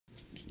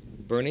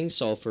Burning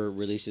sulfur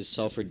releases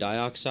sulfur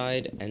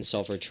dioxide and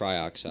sulfur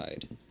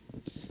trioxide.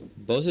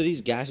 Both of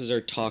these gases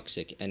are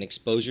toxic, and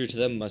exposure to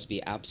them must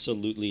be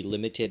absolutely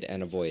limited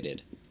and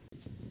avoided.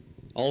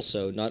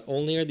 Also, not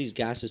only are these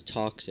gases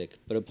toxic,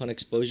 but upon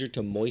exposure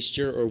to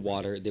moisture or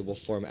water, they will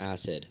form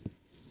acid.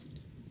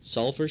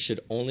 Sulfur should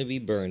only be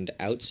burned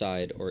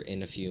outside or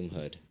in a fume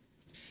hood.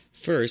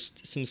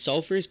 First, some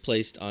sulfur is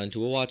placed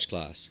onto a watch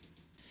glass.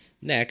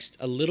 Next,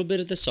 a little bit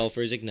of the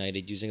sulfur is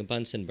ignited using a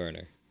Bunsen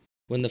burner.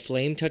 When the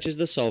flame touches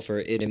the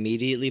sulfur, it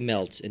immediately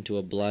melts into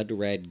a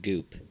blood-red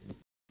goop.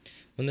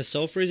 When the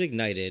sulfur is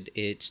ignited,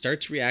 it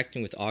starts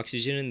reacting with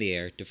oxygen in the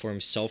air to form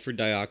sulfur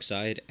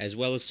dioxide as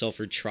well as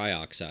sulfur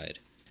trioxide.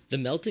 The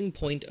melting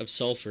point of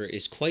sulfur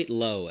is quite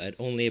low at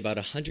only about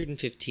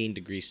 115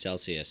 degrees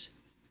Celsius.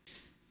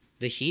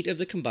 The heat of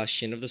the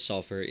combustion of the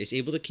sulfur is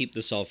able to keep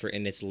the sulfur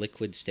in its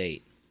liquid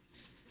state.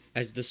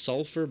 As the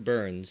sulfur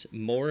burns,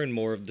 more and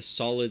more of the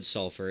solid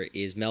sulfur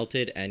is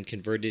melted and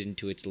converted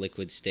into its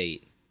liquid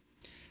state.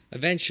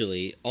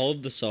 Eventually, all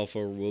of the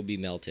sulfur will be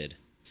melted.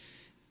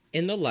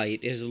 In the light,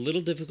 it is a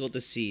little difficult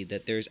to see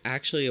that there is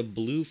actually a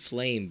blue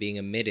flame being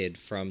emitted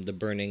from the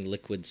burning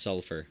liquid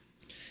sulfur.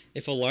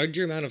 If a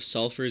larger amount of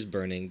sulfur is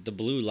burning, the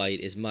blue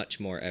light is much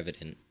more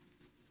evident.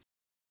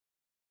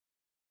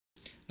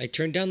 I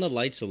turned down the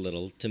lights a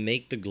little to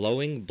make the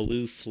glowing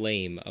blue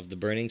flame of the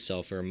burning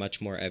sulfur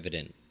much more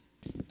evident.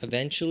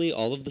 Eventually,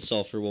 all of the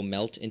sulfur will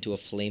melt into a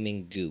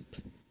flaming goop.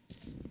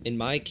 In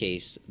my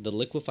case, the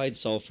liquefied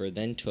sulfur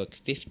then took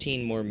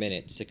 15 more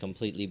minutes to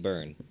completely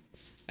burn.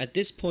 At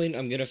this point,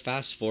 I'm going to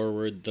fast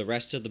forward the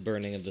rest of the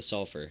burning of the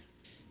sulfur.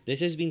 This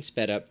has been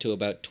sped up to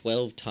about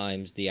 12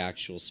 times the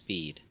actual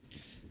speed.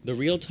 The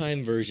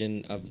real-time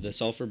version of the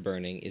sulfur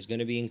burning is going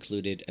to be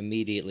included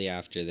immediately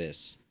after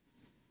this.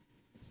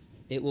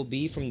 It will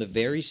be from the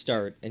very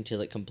start until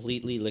it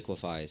completely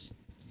liquefies.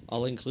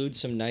 I'll include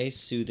some nice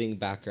soothing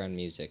background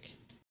music.